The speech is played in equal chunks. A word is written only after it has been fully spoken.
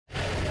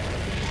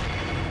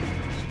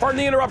Pardon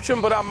the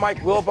interruption, but I'm Mike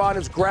Wilbon.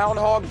 It's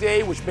Groundhog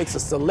Day, which makes a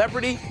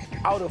celebrity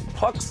out of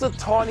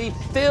Punxsutawney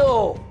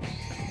Phil.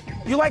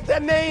 You like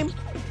that name?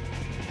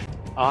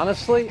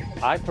 Honestly,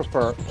 I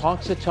prefer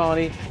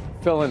Punxsutawney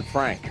Phil and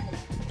Frank.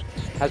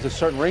 Has a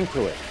certain ring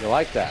to it. You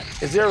like that?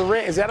 Is there a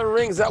ring? Is that a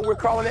ring? Is that what we're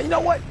calling it? You know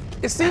what?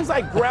 It seems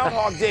like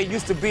Groundhog Day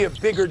used to be a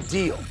bigger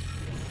deal.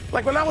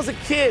 Like when I was a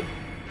kid,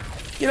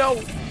 you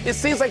know, it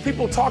seems like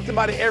people talked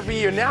about it every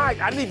year. Now I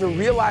didn't even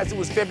realize it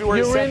was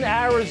February 2nd. You're in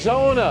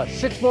Arizona.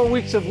 6 more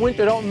weeks of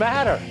winter don't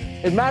matter.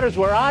 It matters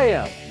where I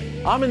am.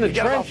 I'm in the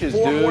trenches,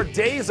 about 4 dude. more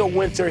days of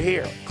winter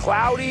here.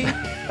 Cloudy,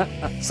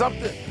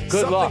 something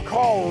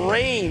called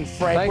rain,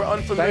 Frank. We're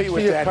unfamiliar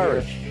with that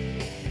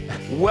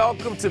here.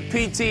 Welcome to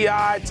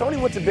PTI. Tony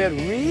went to bed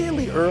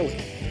really early.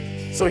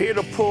 So here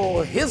to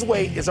pull his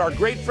weight is our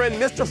great friend,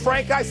 Mr.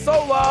 Frank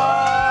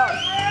Isola.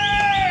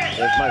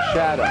 There's my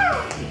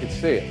shadow. You can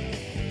see it.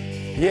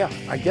 Yeah,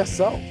 I guess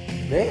so.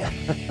 Man.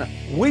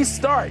 We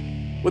start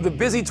with a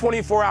busy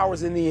 24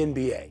 hours in the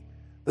NBA.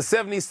 The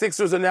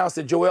 76ers announced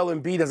that Joel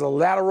Embiid has a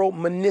lateral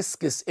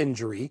meniscus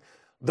injury.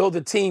 Though the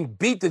team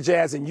beat the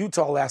Jazz in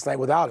Utah last night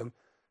without him,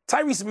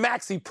 Tyrese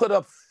Maxey put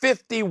up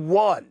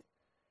 51.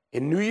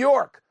 In New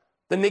York,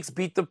 the Knicks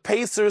beat the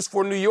Pacers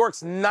for New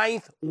York's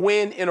 9th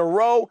win in a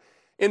row.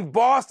 In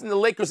Boston, the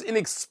Lakers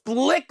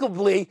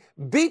inexplicably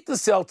beat the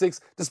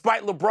Celtics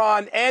despite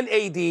LeBron and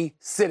AD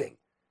sitting.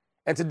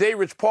 And today,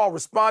 Rich Paul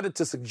responded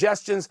to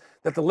suggestions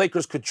that the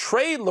Lakers could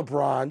trade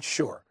LeBron,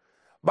 sure,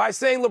 by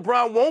saying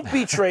LeBron won't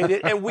be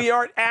traded and we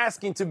aren't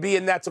asking to be,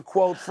 and that's a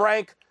quote.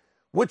 Frank,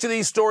 which of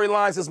these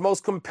storylines is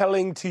most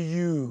compelling to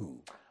you?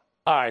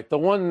 All right, the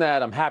one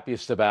that I'm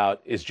happiest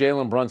about is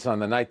Jalen Brunson on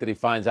the night that he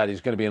finds out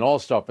he's going to be an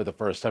all-star for the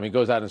first time. He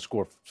goes out and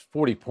scores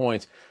 40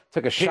 points,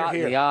 took a shot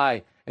in the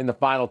eye in the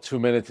final 2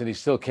 minutes, and he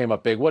still came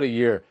up big. What a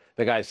year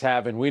the guy's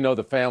having. We know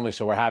the family,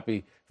 so we're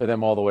happy for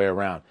them all the way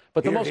around.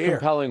 But the most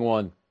compelling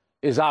one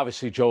is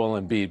obviously Joel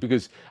Embiid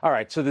because, all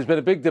right, so there's been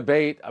a big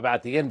debate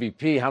about the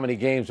MVP, how many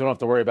games. We don't have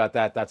to worry about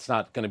that. That's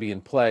not going to be in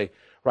play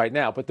right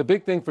now. But the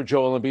big thing for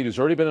Joel Embiid, who's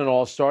already been an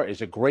all-star,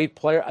 is a great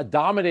player, a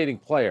dominating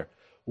player.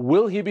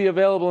 Will he be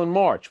available in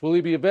March? Will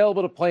he be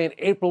available to play in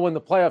April when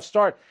the playoffs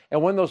start?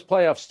 And when those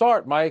playoffs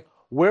start, Mike,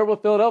 where will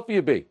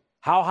Philadelphia be?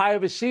 How high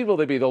of a seed will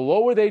they be? The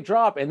lower they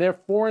drop, and they're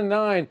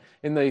 4-9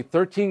 in the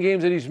 13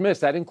 games that he's missed.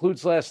 That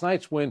includes last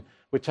night's win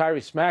with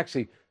Tyrese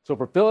Maxey. So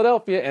for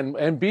Philadelphia and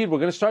Embiid, we're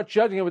going to start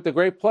judging it with the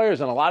great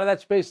players, and a lot of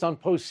that's based on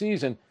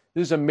postseason.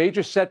 This is a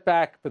major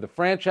setback for the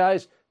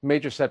franchise,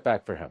 major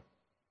setback for him.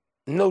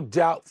 No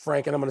doubt,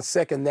 Frank, and I'm going to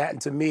second that.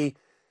 And to me,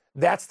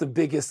 that's the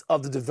biggest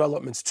of the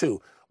developments,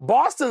 too.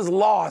 Boston's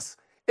loss,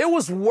 it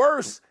was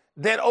worse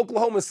than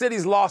Oklahoma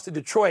City's loss to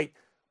Detroit,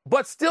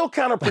 but still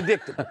kind of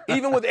predictable,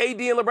 even with AD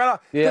and LeBron.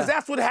 Because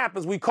that's what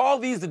happens. We call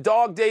these the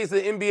dog days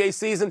of the NBA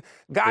season.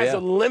 Guys are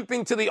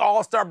limping to the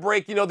All-Star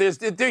break. You know,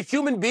 they're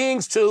human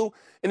beings, too,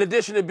 in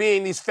addition to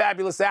being these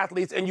fabulous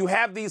athletes. And you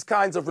have these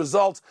kinds of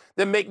results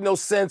that make no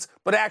sense,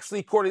 but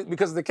actually,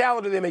 because of the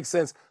calendar, they make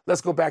sense. Let's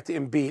go back to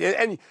Embiid.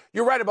 And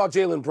you're right about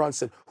Jalen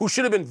Brunson, who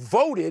should have been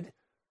voted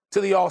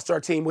to the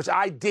All-Star team, which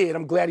I did.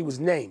 I'm glad he was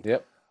named.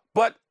 Yep.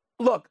 But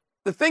look,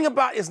 the thing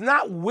about it's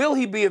not will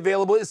he be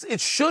available,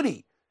 it's should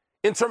he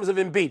in terms of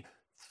Embiid.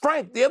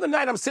 Frank, the other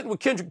night I'm sitting with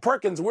Kendrick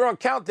Perkins. We're on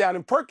Countdown,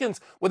 and Perkins,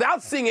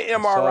 without seeing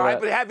an MRI,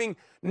 but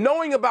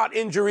knowing about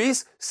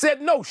injuries,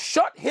 said no,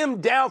 shut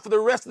him down for the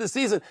rest of the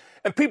season.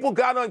 And people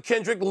got on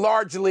Kendrick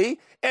largely,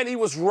 and he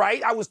was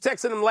right. I was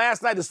texting him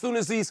last night as soon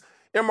as these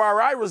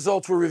MRI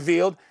results were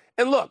revealed.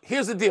 And look,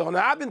 here's the deal.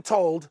 Now, I've been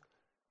told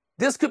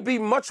this could be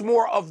much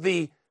more of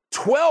the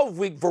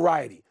 12-week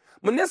variety.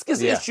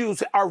 Meniscus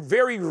issues are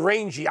very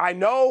rangy. I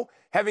know,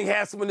 having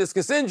had some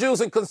meniscus injuries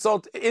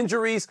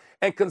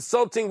and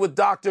consulting with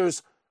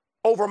doctors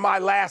over my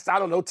last,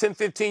 10,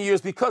 15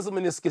 years because of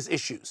meniscus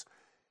issues.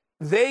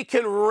 They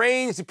can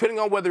range depending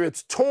on whether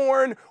it's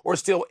torn or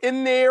still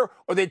in there,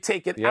 or they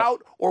take it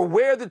out, or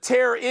where the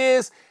tear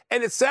is.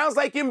 And it sounds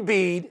like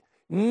Embiid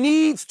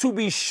needs to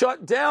be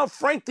shut down.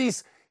 Frank,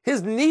 his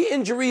knee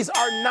injuries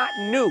are not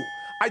new.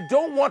 I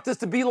don't want this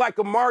to be like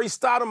Amari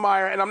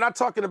Stoudemire, and I'm not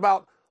talking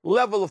about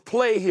level of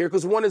play here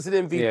because one is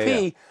an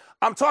MVP.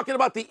 I'm talking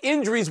about the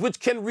injuries which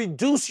can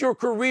reduce your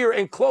career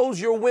and close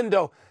your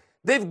window.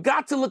 They've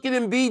got to look at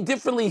Embiid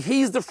differently.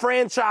 He's the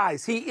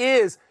franchise. He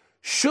is.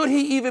 Should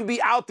he even be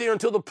out there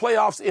until the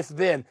playoffs, if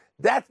then?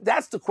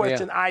 That's the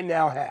question I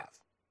now have.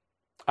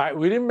 All right,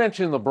 we didn't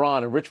mention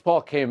LeBron, and Rich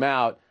Paul came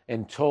out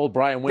and told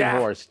Brian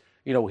Windhorst,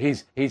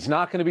 he's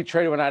not going to be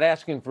traded. We're not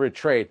asking for a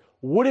trade.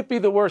 Would it be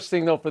the worst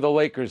thing, though, for the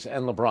Lakers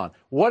and LeBron?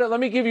 Let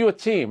me give you a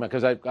team,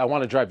 because I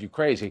want to drive you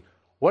crazy.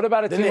 What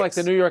about a team like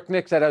the New York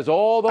Knicks that has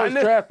all those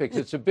draft picks?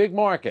 It's a big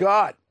market.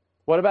 God.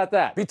 What about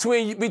that?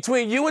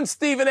 Between you and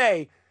Stephen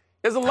A.,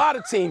 there's a lot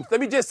of teams.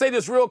 Let me just say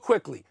this real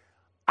quickly.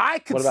 I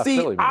could see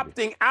Philly,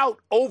 opting out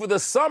over the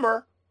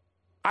summer.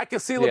 I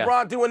could see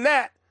LeBron doing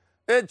that.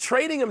 And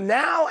trading him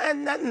now,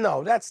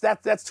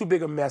 that's too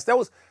big a mess. That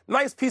was a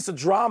nice piece of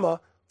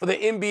drama for the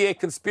NBA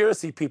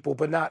conspiracy people,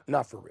 but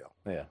not for real.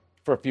 Yeah.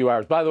 for a few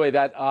hours. By the way,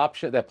 that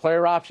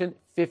player option,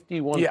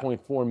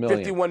 $51.4 million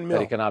 51 mil.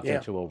 that he can opt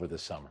into over the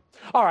summer.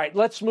 All right,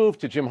 let's move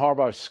to Jim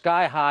Harbaugh's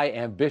sky-high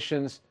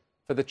ambitions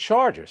for the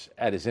Chargers.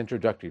 At his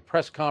introductory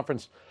press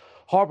conference,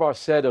 Harbaugh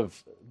said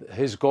of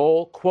his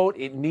goal, quote,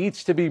 "It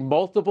needs to be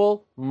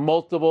multiple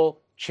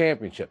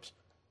championships.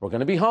 We're going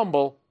to be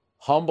humble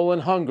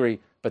and hungry,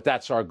 but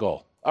that's our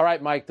goal." All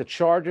right, Mike, the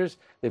Chargers,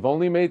 they've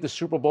only made the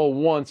Super Bowl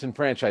once in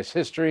franchise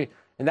history,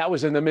 and that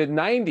was in the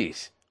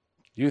mid-'90s.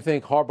 Do you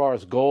think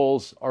Harbaugh's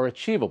goals are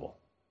achievable?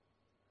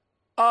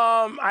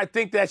 I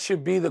think that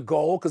should be the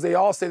goal because they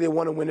all say they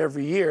want to win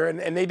every year,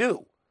 and they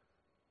do.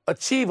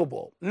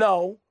 Achievable?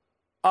 No.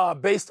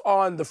 Based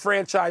on the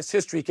franchise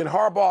history. Can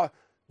Harbaugh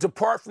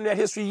depart from that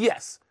history?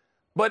 Yes.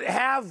 But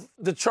have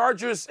the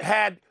Chargers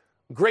had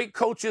great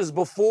coaches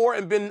before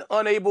and been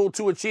unable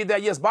to achieve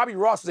that? Yes, Bobby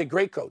Ross was a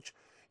great coach.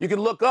 You can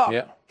look up.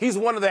 Yeah. He's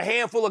one of the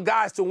handful of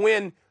guys to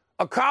win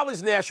a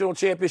college national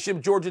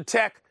championship, Georgia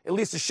Tech, at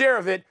least a share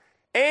of it,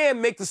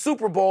 and make the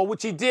Super Bowl,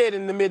 which he did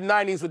in the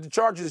mid-'90s with the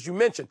Chargers, as you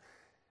mentioned.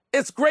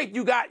 It's great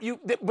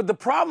but the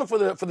problem for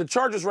the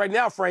Chargers right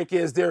now, Frank,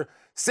 is their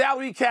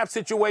salary cap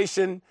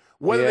situation,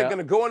 whether they're going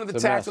to go into the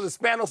tax or the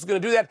Spanos is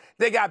going to do that.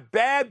 They got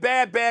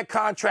bad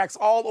contracts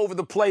all over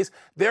the place.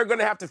 They're going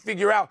to have to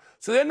figure out.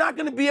 So they're not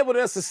going to be able to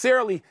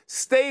necessarily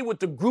stay with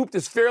the group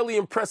that's fairly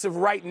impressive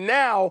right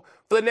now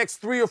for the next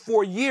 3 or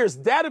 4 years.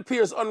 That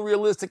appears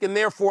unrealistic, and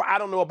therefore I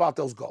don't know about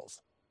those goals.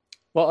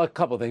 Well, a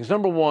couple of things.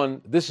 Number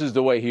one, this is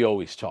the way he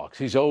always talks.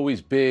 He's always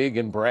big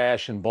and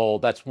brash and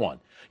bold. That's one.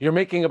 You're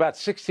making about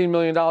 $16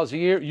 million a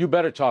year. You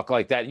better talk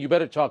like that. You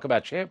better talk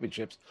about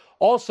championships.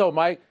 Also,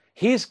 Mike,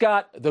 he's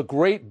got the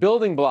great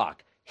building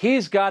block.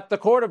 He's got the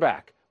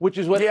quarterback, which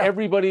is what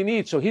everybody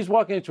needs. So he's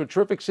walking into a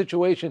terrific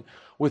situation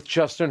with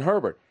Justin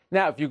Herbert.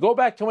 Now, if you go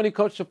back to when he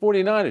coached the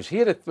 49ers, he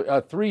had a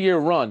 3-year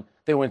run.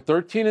 They went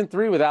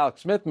 13-3 with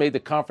Alex Smith, made the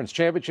conference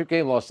championship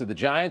game, lost to the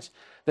Giants.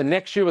 The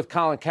next year with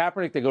Colin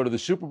Kaepernick, they go to the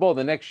Super Bowl.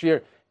 The next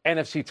year,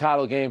 NFC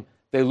title game,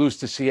 they lose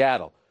to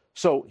Seattle.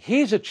 So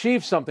he's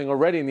achieved something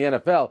already in the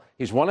NFL.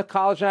 He's won a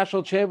college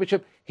national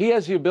championship. He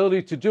has the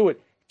ability to do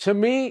it. To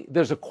me,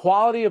 there's a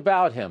quality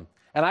about him.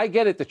 And I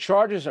get it. The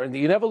Chargers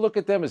you never look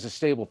at them as a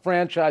stable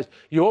franchise.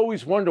 You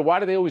always wonder, why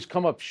do they always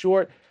come up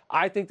short?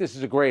 I think this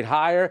is a great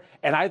hire.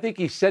 And I think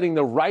he's setting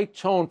the right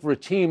tone for a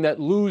team that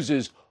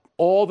loses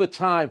all the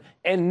time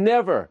and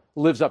never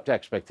lives up to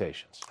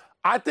expectations.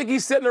 I think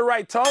he's setting the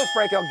right tone,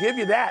 Frank. I'll give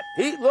you that.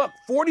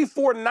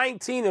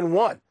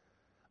 44-19-1.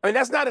 I mean,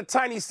 that's not a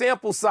tiny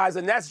sample size,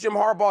 and that's Jim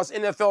Harbaugh's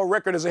NFL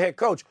record as a head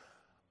coach.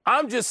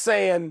 I'm just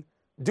saying,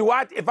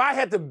 if I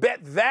had to bet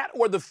that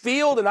or the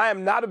field, and I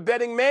am not a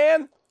betting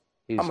man,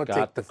 I'm going to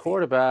take the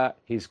quarterback.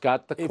 He's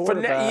got the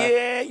quarterback.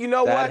 Yeah, you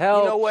know what?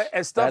 Helps. You know what?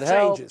 And stuff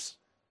changes.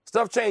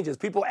 Stuff changes.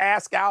 People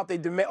ask out. They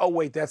demand. Oh,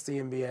 wait, that's the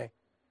NBA.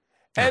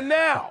 And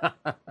now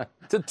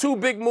to two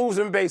big moves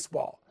in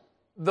baseball.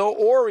 The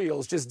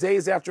Orioles, just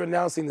days after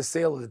announcing the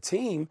sale of the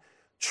team,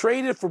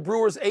 traded for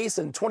Brewers ace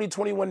and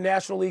 2021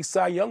 National League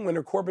Cy Young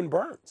winner Corbin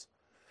Burnes.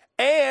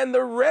 And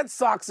the Red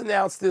Sox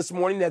announced this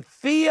morning that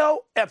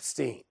Theo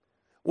Epstein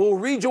will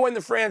rejoin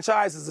the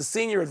franchise as a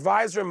senior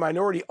advisor and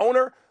minority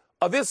owner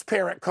of its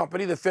parent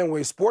company, the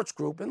Fenway Sports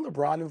Group. And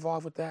LeBron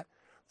involved with that.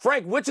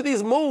 Frank, which of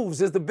these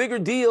moves is the bigger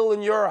deal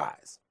in your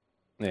eyes?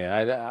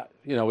 Yeah,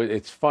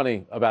 it's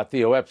funny about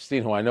Theo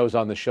Epstein, who I know is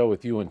on the show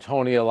with you and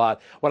Tony a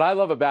lot. What I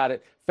love about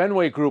it,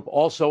 Fenway Group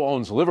also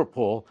owns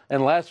Liverpool,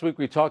 and last week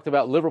we talked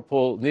about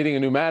Liverpool needing a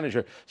new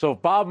manager. So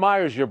if Bob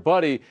Myers, your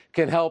buddy,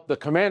 can help the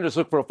Commanders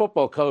look for a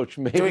football coach,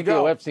 maybe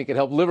Theo Epstein can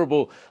help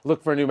Liverpool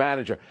look for a new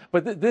manager.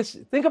 But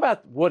think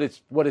about what it's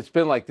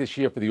been like this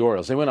year for the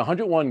Orioles. They win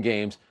 101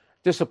 games,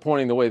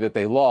 disappointing the way that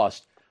they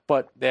lost,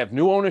 but they have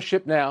new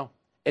ownership now.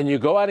 And you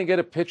go out and get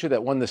a pitcher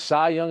that won the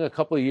Cy Young a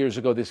couple of years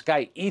ago. This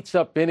guy eats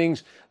up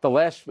innings. The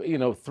last,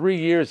 3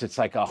 years, it's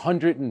like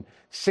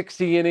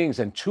 160 innings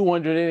and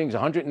 200 innings,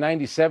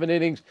 197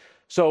 innings.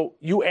 So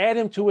you add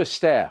him to a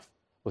staff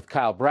with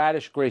Kyle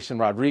Bradish, Grayson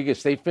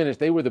Rodriguez.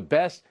 They were the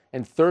best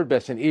and third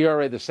best in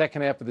ERA the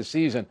second half of the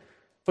season.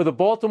 For the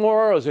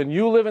Baltimore Orioles, and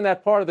you live in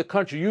that part of the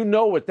country, you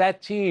know what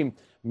that team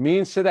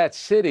means to that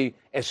city,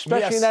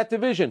 especially in that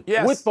division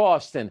with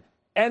Boston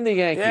and the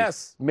Yankees.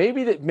 Yes.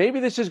 Maybe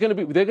this is going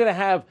to be, they're going to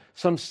have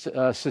some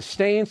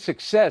sustained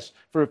success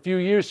for a few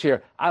years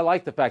here. I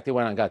like the fact they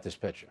went out and got this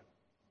pitcher.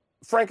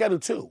 Frank, I do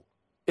too.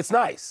 It's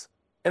nice.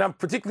 And I'm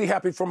particularly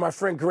happy for my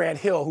friend Grant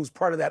Hill, who's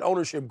part of that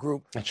ownership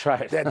group. That's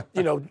right. That,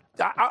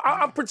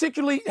 I'm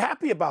particularly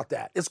happy about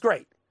that. It's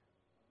great.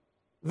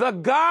 The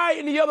guy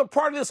in the other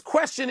part of this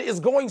question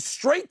is going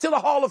straight to the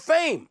Hall of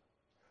Fame.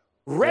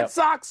 Red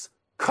Sox,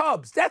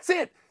 Cubs. That's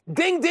it.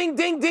 Ding, ding,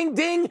 ding, ding,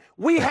 ding.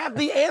 We have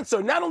the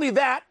answer. Not only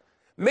that,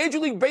 Major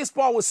League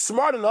Baseball was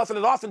smart enough, and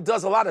it often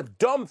does a lot of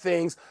dumb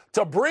things,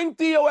 to bring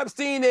Theo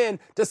Epstein in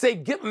to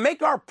say,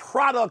 make our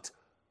product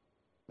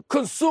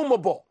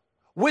consumable,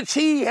 which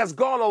he has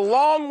gone a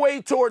long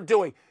way toward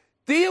doing.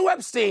 Theo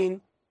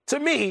Epstein, to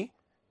me,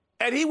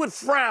 and he would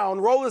frown,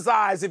 roll his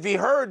eyes if he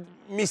heard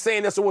me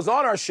saying this or was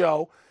on our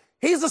show,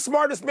 he's the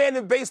smartest man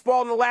in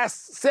baseball in the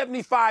last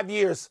 75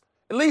 years.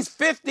 at least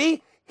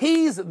 50.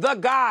 He's the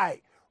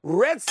guy.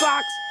 Red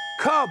Sox,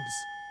 Cubs.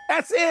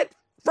 That's it,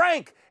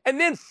 Frank. And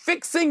then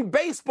fixing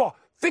baseball.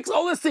 Fix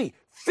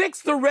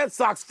the Red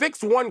Sox.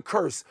 Fix one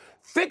curse.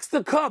 Fix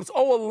the Cubs.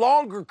 A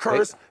longer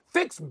curse.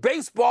 Fix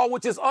baseball,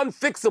 which is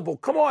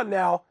unfixable. Come on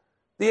now.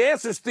 The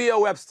answer is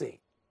Theo Epstein.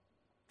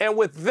 And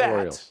with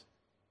that,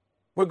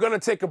 we're going to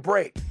take a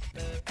break.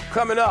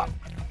 Coming up,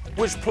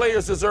 which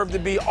players deserve to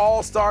be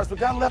all-stars but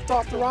got left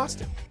off the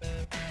roster?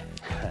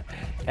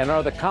 And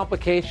are the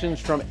complications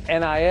from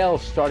NIL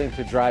starting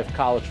to drive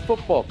college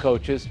football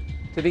coaches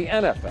to the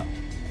NFL?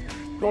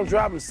 Going to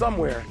drive them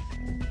somewhere.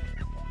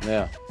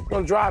 Yeah.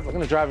 Going to drive them. We're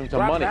going to drive them to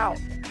money. Out.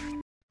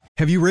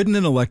 Have you ridden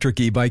an electric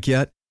e-bike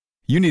yet?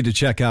 You need to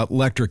check out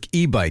Electric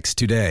E-Bikes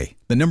today,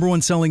 the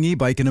 #1 selling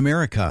e-bike in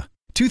America.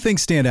 Two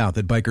things stand out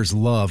that bikers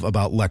love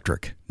about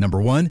Electric.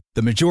 Number one,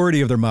 the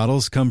majority of their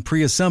models come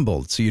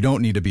pre-assembled, so you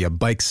don't need to be a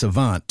bike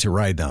savant to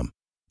ride them.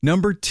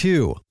 Number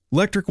two,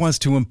 Electric wants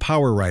to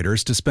empower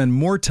riders to spend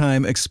more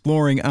time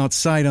exploring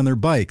outside on their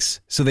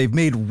bikes, so they've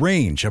made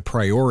range a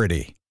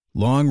priority.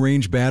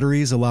 Long-range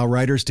batteries allow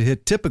riders to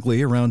hit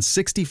typically around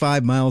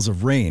 65 miles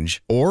of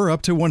range, or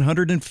up to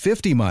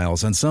 150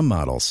 miles on some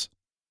models.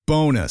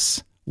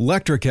 Bonus,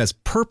 Electric has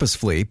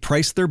purposefully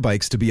priced their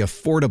bikes to be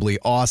affordably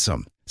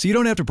awesome, so you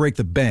don't have to break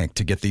the bank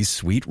to get these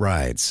sweet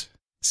rides.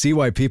 See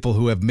why people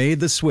who have made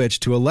the switch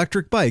to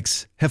electric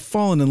bikes have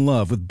fallen in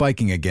love with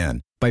biking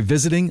again by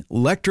visiting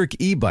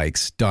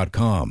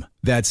electricebikes.com.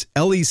 That's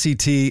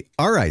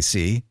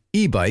LECTRIC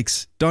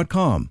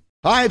ebikes.com.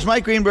 Hi, it's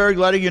Mike Greenberg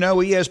letting you know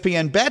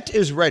ESPN Bet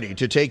is ready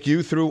to take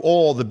you through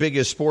all the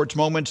biggest sports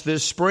moments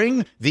this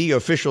spring. The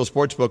official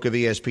sportsbook of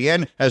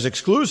ESPN has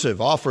exclusive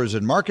offers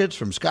and markets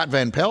from Scott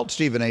Van Pelt,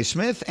 Stephen A.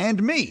 Smith,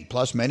 and me,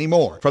 plus many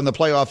more. From the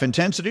playoff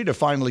intensity to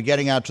finally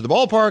getting out to the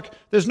ballpark,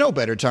 there's no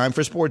better time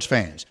for sports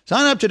fans.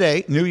 Sign up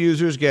today. New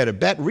users get a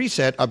bet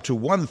reset up to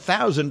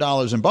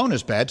 $1,000 in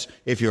bonus bets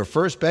if your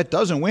first bet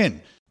doesn't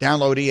win.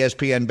 Download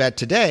ESPN Bet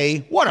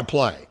today. What a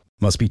play.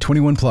 Must be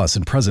 21 plus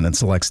and present in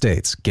select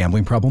states.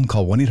 Gambling problem?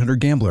 Call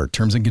 1-800-GAMBLER.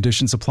 Terms and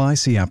conditions apply.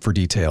 See app for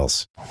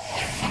details.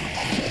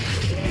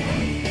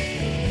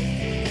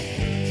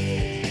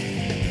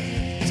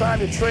 Time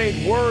to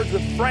trade words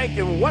with Frank.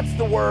 And what's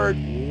the word?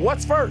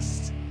 What's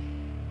first?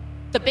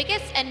 The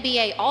biggest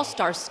NBA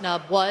All-Star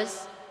snub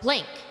was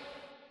blank.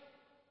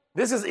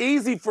 This is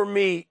easy for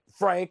me,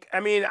 Frank. I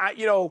mean, I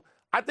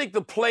think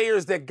the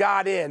players that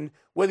got in,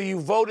 whether you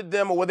voted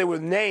them or whether they were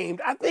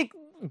named, I think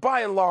by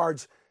and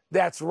large,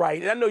 that's right.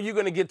 And I know you're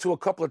going to get to a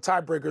couple of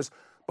tiebreakers,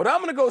 but I'm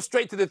going to go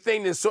straight to the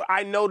thing that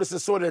I noticed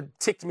has sort of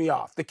ticked me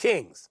off. The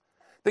Kings.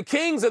 The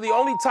Kings are the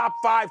only top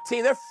 5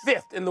 team. They're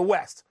 5th in the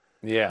West.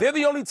 Yeah. They're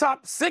the only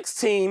top 6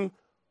 team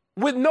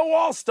with no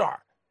All-Star.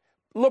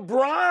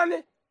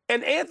 LeBron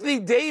and Anthony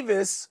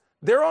Davis,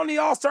 they're on the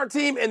All-Star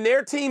team, and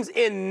their team's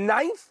in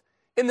 9th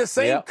in the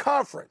same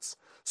conference.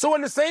 So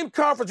in the same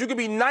conference, you can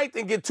be 9th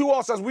and get 2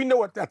 All-Stars. We know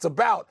what that's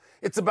about.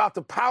 It's about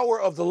the power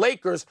of the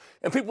Lakers.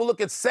 And people look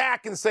at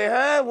Sac and say,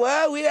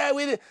 well, we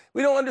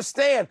don't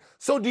understand.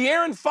 So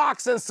De'Aaron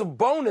Fox and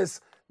Sabonis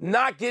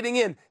not getting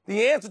in.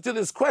 The answer to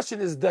this question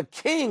is the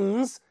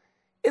Kings.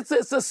 It's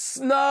a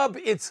snub.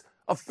 It's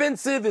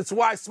offensive. It's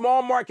why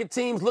small market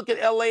teams look at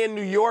L.A. and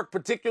New York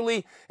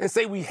particularly and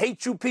say, we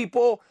hate you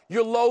people.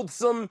 You're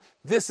loathsome.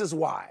 This is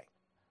why.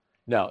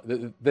 No,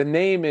 the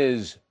name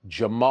is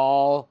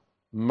Jamal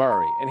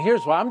Murray. And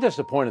here's why I'm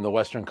disappointed in the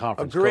Western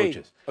Conference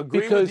coaches.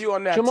 Agree with you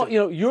on that, Jamal,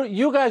 too.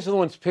 You guys are the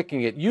ones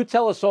picking it. You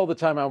tell us all the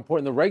time how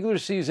important the regular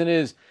season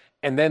is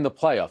and then the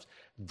playoffs.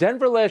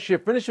 Denver last year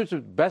finished with the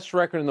best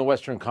record in the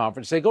Western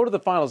Conference. They go to the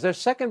finals. Their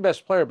second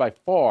best player by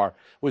far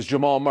was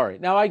Jamal Murray.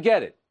 Now, I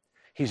get it.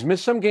 He's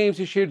missed some games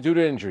this year due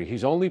to injury.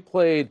 He's only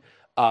played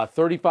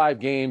 35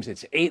 games.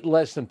 It's 8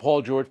 less than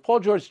Paul George. Paul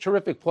George is a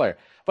terrific player.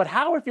 But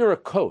how, if you're a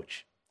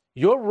coach,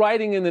 you're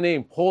writing in the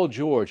name Paul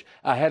George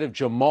ahead of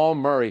Jamal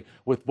Murray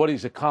with what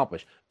he's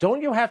accomplished?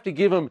 Don't you have to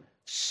give him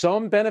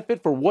some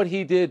benefit for what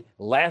he did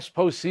last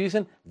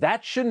postseason?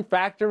 That shouldn't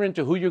factor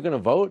into who you're going to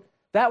vote.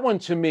 That one,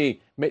 to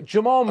me,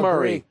 Jamal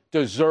Murray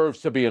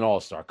deserves to be an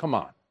all-star. Come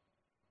on.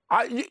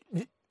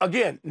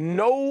 Again,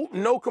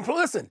 no complaint.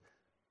 Listen,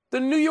 the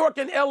New York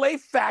and L.A.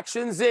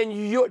 factions, and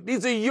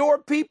these are your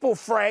people,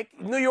 Frank,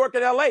 New York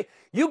and L.A.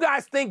 You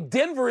guys think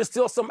Denver is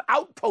still some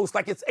outpost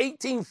like it's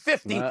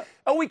 1850,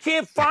 and we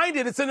can't find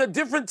it. It's in a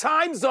different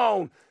time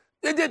zone.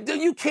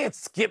 You can't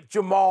skip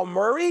Jamal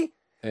Murray,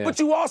 but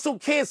you also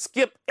can't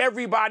skip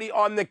everybody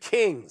on the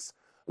Kings.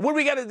 What do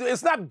we got to do?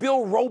 It's not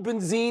Bill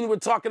Robinzine we're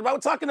talking about. We're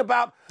talking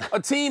about a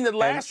team that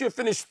last year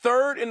finished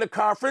 3rd in the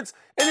conference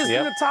and is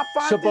in the top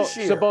 5 this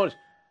year. Sabonis.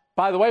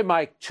 By the way,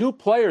 Mike, 2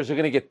 players are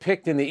going to get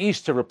picked in the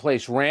East to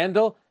replace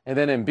Randall and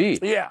then Embiid.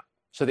 Yeah.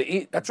 So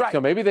that's right.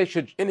 So maybe they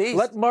should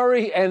let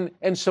Murray and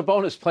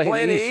Sabonis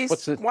play in the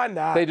East. Why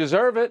not? They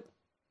deserve it.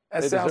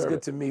 That sounds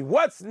good to me.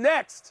 What's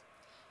next?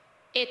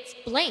 It's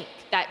blank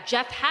that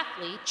Jeff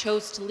Hafley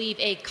chose to leave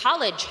a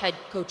college head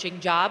coaching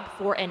job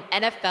for an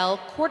NFL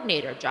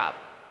coordinator job.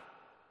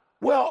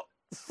 Well,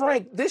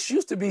 Frank, this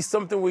used to be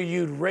something where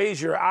you'd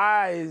raise your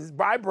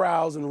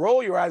eyebrows and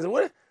roll your eyes. And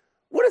what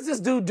is this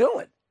dude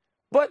doing?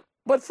 But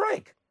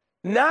Frank,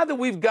 now that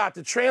we've got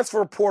the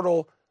transfer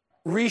portal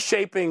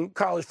reshaping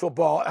college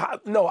football,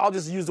 no, I'll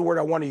just use the word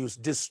I want to use,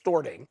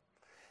 distorting,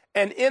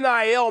 and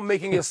NIL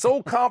making it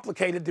so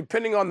complicated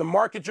depending on the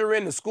market you're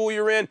in, the school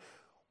you're in,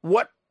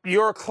 what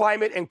your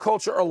climate and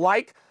culture are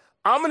like,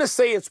 I'm going to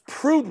say it's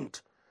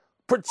prudent,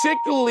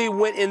 particularly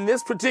when in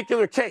this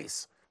particular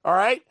case, all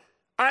right?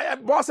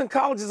 Boston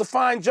College is a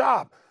fine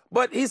job,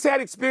 but he's had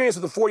experience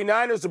with the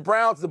 49ers, the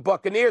Browns, the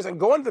Buccaneers, and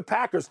going to the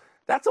Packers,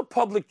 that's a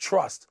public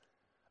trust.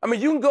 I mean,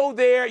 you can go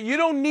there. You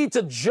don't need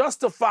to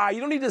justify.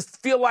 You don't need to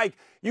feel like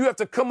you have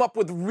to come up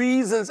with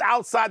reasons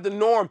outside the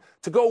norm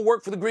to go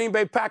work for the Green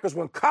Bay Packers.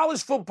 When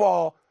college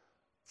football,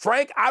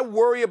 Frank, I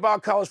worry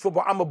about college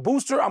football. I'm a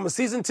booster. I'm a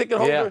season ticket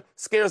holder. Yeah.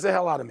 Scares the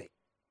hell out of me.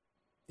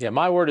 Yeah,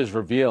 my word is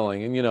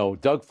revealing.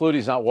 And, Doug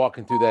Flutie's not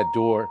walking through that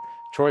door.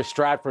 Troy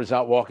Stratford's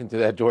not walking through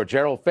that door.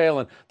 Gerald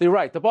Phelan, they're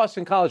right. The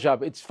Boston College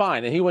job, it's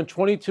fine. And he went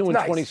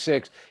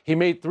 22-26. He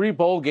made 3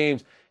 bowl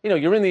games.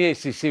 You're in the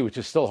ACC, which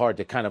is still hard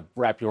to kind of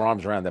wrap your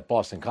arms around that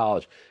Boston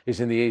College is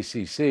in the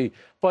ACC.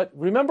 But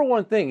remember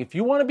one thing, if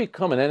you want to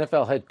become an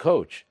NFL head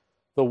coach,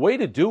 the way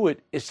to do it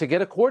is to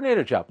get a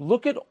coordinator job.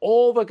 Look at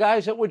all the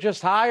guys that were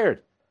just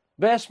hired.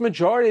 Vast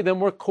majority of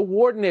them were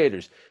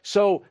coordinators.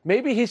 So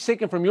maybe he's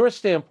thinking from your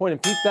standpoint,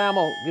 and Pete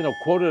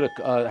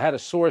Thamel, had a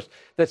source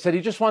that said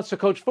he just wants to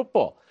coach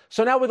football.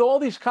 So now with all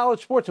these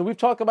college sports, and we've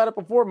talked about it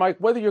before, Mike,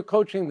 whether you're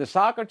coaching the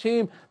soccer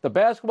team, the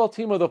basketball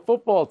team, or the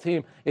football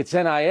team, it's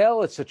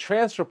NIL, it's a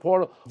transfer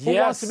portal. Who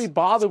wants to be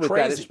bothered with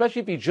that,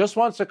 especially if he just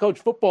wants to coach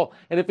football?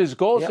 And if his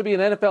goal is to be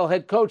an NFL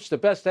head coach, the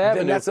best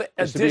avenue is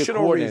to be a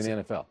coordinator in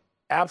the NFL.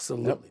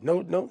 Absolutely.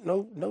 Yep.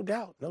 No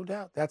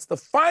doubt. That's the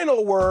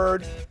final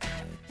word.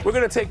 We're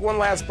going to take one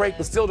last break,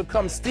 but still to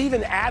come,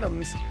 Steven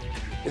Adams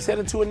is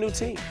headed to a new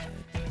team.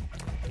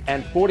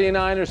 And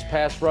 49ers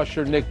pass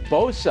rusher Nick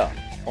Bosa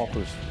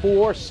offers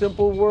 4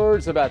 simple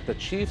words about the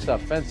Chiefs'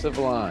 offensive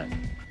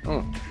line.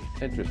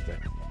 Interesting.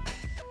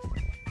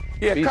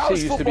 Yeah, BC college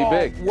used football to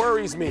be big.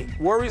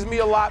 Worries me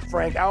a lot,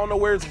 Frank. I don't know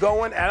where it's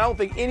going, and I don't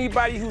think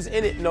anybody who's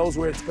in it knows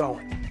where it's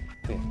going.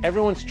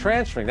 Everyone's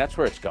transferring. That's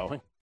where it's going.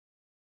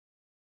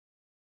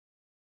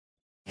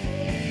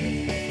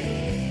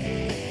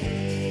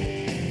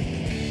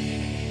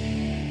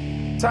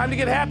 Time to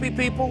get happy,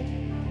 people.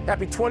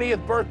 Happy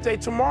 20th birthday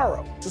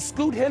tomorrow to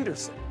Scoot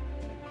Henderson.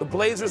 The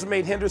Blazers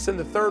made Henderson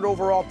the 3rd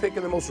overall pick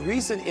in the most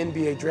recent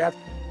NBA draft,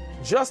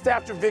 just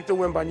after Victor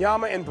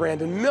Wembanyama and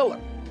Brandon Miller.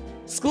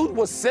 Scoot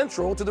was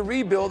central to the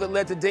rebuild that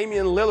led to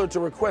Damian Lillard to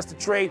request a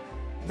trade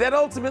that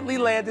ultimately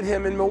landed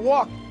him in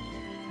Milwaukee.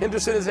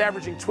 Henderson is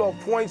averaging 12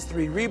 points,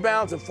 3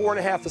 rebounds, and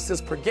 4.5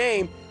 assists per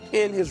game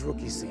in his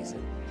rookie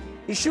season.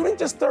 He's shooting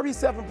just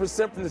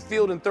 37% from the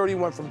field and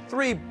 31 from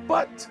 3,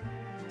 but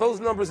those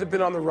numbers have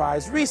been on the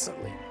rise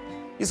recently.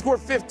 He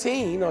scored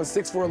 15 on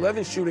 6 for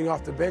 11 shooting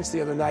off the bench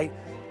the other night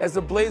as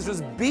the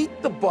Blazers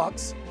beat the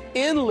Bucks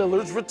in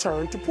Lillard's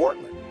return to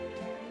Portland.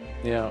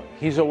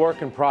 He's a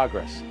work in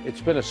progress.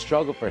 It's been a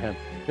struggle for him.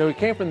 He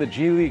came from the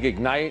G League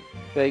Ignite.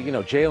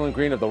 Jalen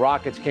Green of the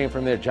Rockets came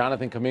from there.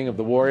 Jonathan Kuminga of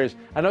the Warriors.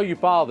 I know you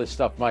follow this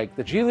stuff, Mike.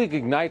 The G League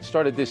Ignite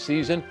started this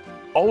season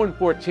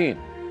 0-14.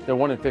 They're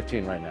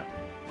 1-15 right now.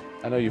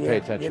 I know you pay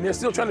attention. And they're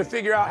still trying to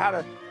figure out how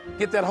to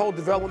get that whole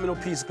developmental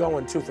piece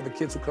going, too, for the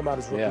kids who come out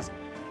as rookies.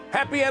 Yeah.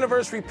 Happy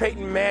anniversary,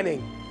 Peyton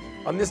Manning.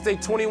 On this day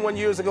 21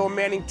 years ago,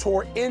 Manning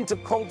tore into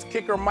Colts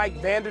kicker Mike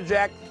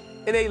Vanderjagt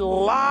in a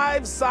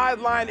live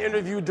sideline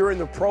interview during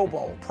the Pro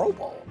Bowl.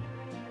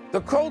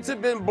 The Colts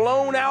had been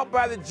blown out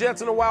by the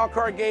Jets in a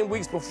wild-card game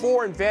weeks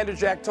before, and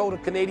Vanderjagt told a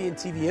Canadian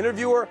TV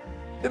interviewer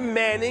that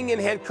Manning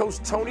and head coach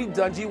Tony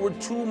Dungy were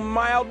too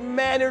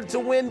mild-mannered to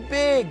win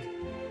big.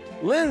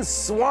 Lynn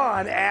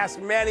Swann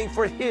asked Manning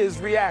for his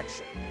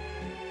reaction.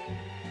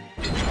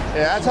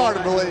 Yeah, that's hard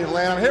to believe,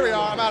 Lynn. Here we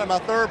are. I'm out of my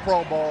 3rd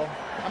Pro Bowl.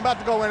 I'm about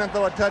to go in and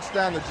throw a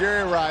touchdown to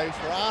Jerry Rice.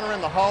 We're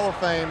honoring the Hall of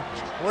Fame.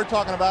 We're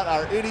talking about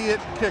our idiot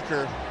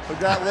kicker who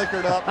got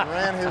liquored up and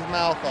ran his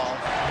mouth off.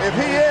 If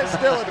he is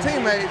still a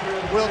teammate,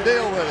 we'll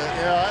deal with it.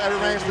 That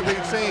remains to be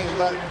seen.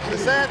 But the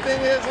sad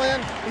thing is,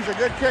 Lynn, he's a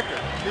good kicker.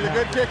 He's a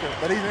good kicker,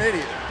 but he's an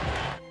idiot.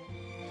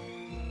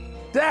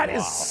 That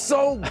is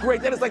so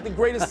great. That is like the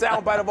greatest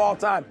soundbite of all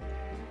time.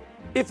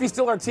 If he's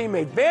still our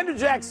teammate.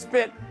 Vanderjagt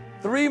spent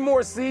 3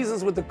 more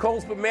seasons with the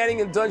Colts, but Manning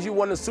and Dungy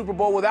won the Super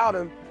Bowl without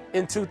him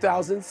in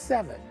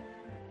 2007.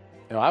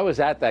 I was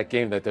at that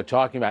game that they're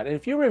talking about. And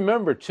if you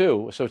remember,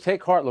 too, so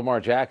take heart Lamar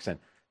Jackson.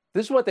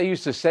 This is what they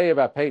used to say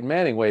about Peyton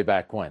Manning way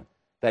back when.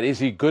 That is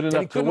he good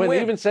enough to win?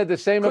 They even said the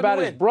same about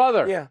his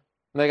brother. Yeah.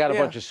 And they got a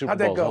bunch of Super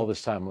Bowls all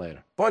this time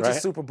later. Bunch of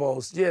Super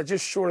Bowls. Yeah,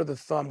 just short of the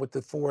thumb with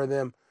the 4 of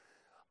them.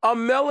 A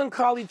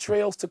melancholy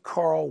trails to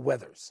Carl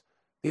Weathers.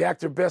 The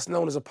actor best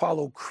known as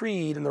Apollo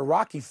Creed in the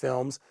Rocky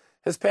films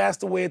has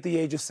passed away at the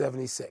age of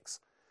 76.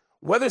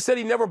 Weathers said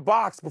he never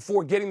boxed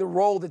before getting the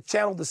role that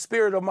channeled the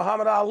spirit of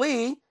Muhammad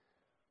Ali,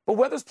 but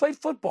Weathers played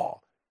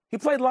football. He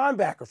played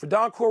linebacker for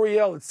Don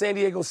Coryell at San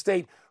Diego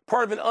State,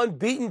 part of an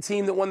unbeaten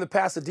team that won the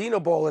Pasadena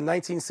Bowl in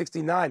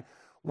 1969.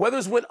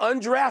 Weathers went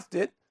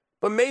undrafted,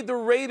 but made the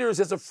Raiders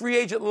as a free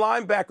agent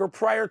linebacker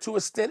prior to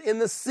a stint in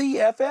the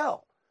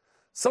CFL.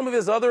 Some of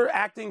his other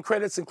acting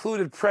credits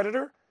included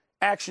Predator,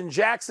 Action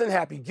Jackson,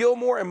 Happy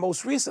Gilmore, and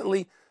most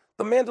recently,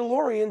 The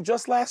Mandalorian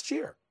just last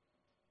year.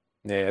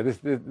 Yeah,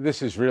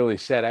 this is really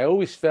sad. I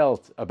always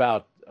felt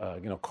about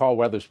Carl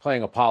Weathers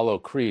playing Apollo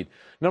Creed.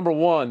 Number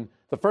one,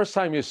 the first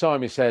time you saw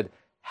him, you said,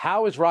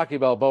 how is Rocky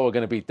Balboa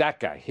going to beat that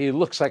guy? He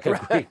looks like a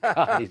great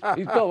guy.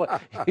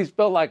 He's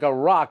built like a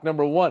rock,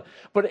 number one.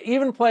 But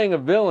even playing a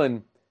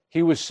villain,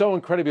 he was so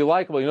incredibly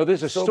likable. You know,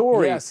 there's a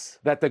story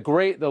that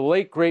the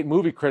late great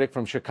movie critic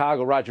from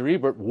Chicago, Roger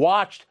Ebert,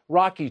 watched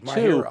Rocky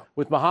II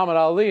with Muhammad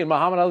Ali, and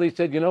Muhammad Ali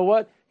said, you know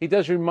what? He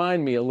does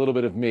remind me a little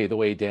bit of me, the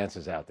way he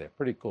dances out there.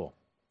 Pretty cool.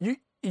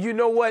 You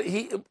know what?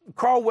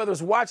 Carl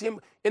Weathers, watching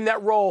him in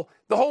that role,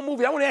 the whole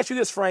movie. I want to ask you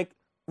this, Frank.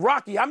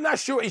 Rocky, I'm not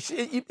sure.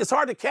 It's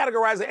hard to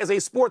categorize it as a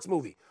sports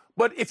movie.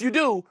 But if you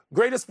do,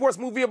 greatest sports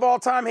movie of all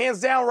time, hands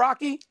down,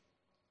 Rocky?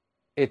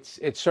 It's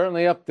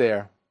certainly up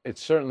there.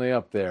 It's certainly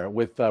up there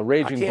with Raging Bull is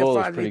pretty good, too.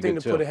 I can't find anything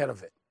to put ahead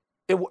of it.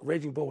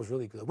 Raging Bull was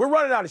really good. We're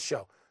running out of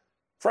show.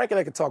 Frank and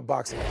I can talk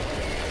boxing.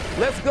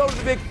 Let's go to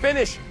the big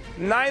finish.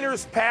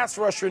 Niners pass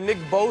rusher Nick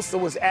Bosa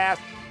was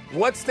asked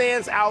what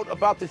stands out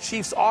about the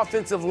Chiefs'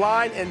 offensive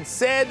line and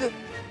said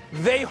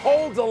they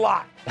hold a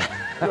lot.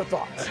 Your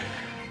thoughts?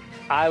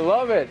 I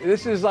love it.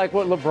 This is like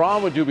what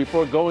LeBron would do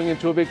before going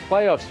into a big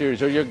playoff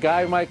series, or your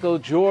guy Michael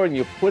Jordan.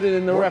 You put it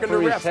in the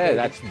referee's head. Baby.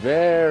 That's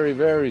very,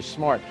 very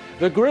smart.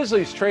 The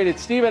Grizzlies traded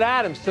Steven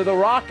Adams to the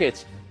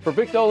Rockets for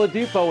Victor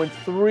Oladipo and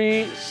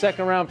 3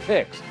 second-round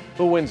picks.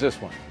 Who wins this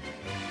one?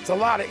 It's a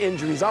lot of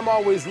injuries. I'm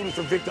always rooting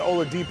for Victor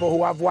Oladipo,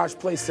 who I've watched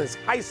play since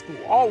high school,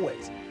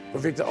 always for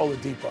Victor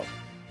Oladipo.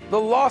 The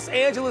Los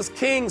Angeles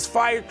Kings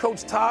fired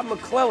coach Todd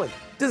McClellan.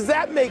 Does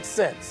that make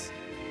sense?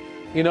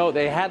 You know,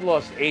 they had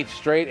lost 8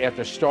 straight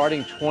after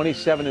starting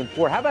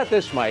 27-4. How about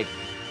this, Mike?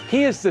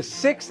 He is the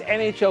 6th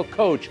NHL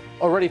coach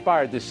already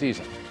fired this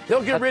season.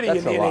 They'll get rid of you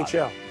in the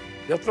NHL.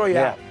 They'll throw you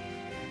out.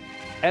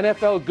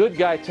 NFL good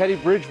guy Teddy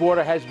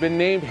Bridgewater has been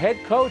named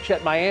head coach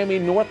at Miami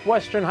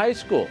Northwestern High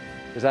School.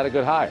 Is that a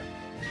good hire?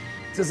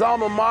 It's his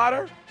alma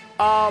mater,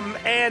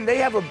 and they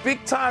have a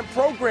big-time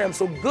program,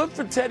 so good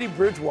for Teddy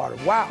Bridgewater.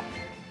 Wow.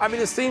 I mean,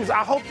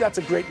 I hope that's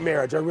a great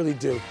marriage. I really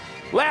do.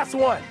 Last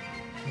one.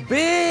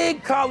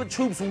 Big college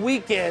hoops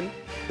weekend.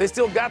 They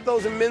still got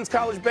those in men's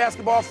college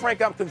basketball.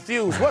 Frank, I'm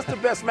confused. What's the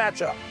best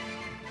matchup?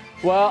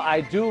 Well,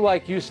 I do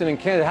like Houston and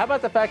Kansas. How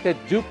about the fact that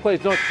Duke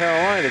plays North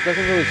Carolina? It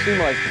doesn't really seem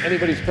like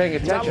anybody's paying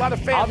attention. Not a lot of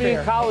fanfare. I'll be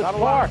in College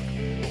Park.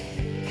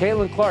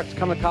 Caitlin Clark's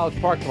coming to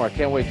College Park tomorrow.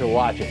 Can't wait to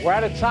watch it. We're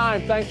out of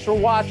time. Thanks for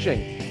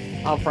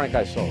watching. I'm Frank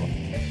Isola.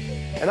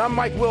 And I'm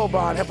Mike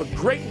Wilbon. Have a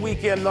great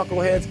weekend,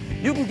 knuckleheads.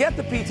 You can get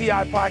the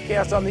PTI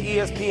podcast on the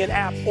ESPN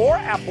app or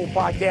Apple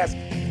Podcasts.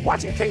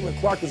 Watching Caitlin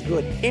Clark is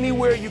good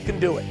anywhere you can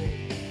do it.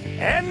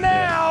 And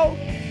now,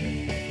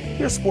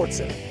 here's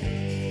SportsCenter.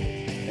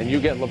 And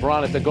you get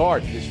LeBron at the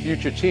guard, his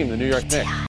future team, the New York Knicks.